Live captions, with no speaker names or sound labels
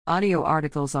Audio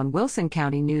articles on Wilson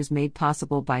County News made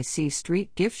possible by C Street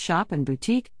Gift Shop and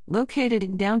Boutique, located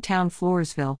in downtown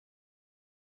Floresville.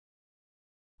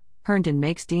 Herndon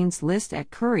makes Dean's List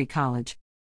at Curry College.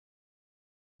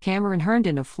 Cameron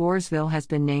Herndon of Floresville has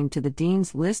been named to the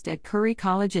Dean's List at Curry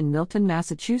College in Milton,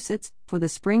 Massachusetts, for the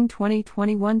spring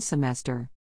 2021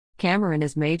 semester. Cameron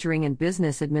is majoring in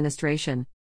business administration.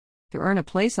 To earn a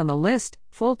place on the list,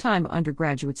 full-time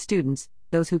undergraduate students,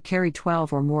 those who carry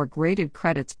 12 or more graded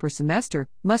credits per semester,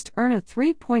 must earn a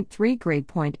 3.3 grade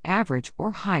point average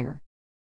or higher.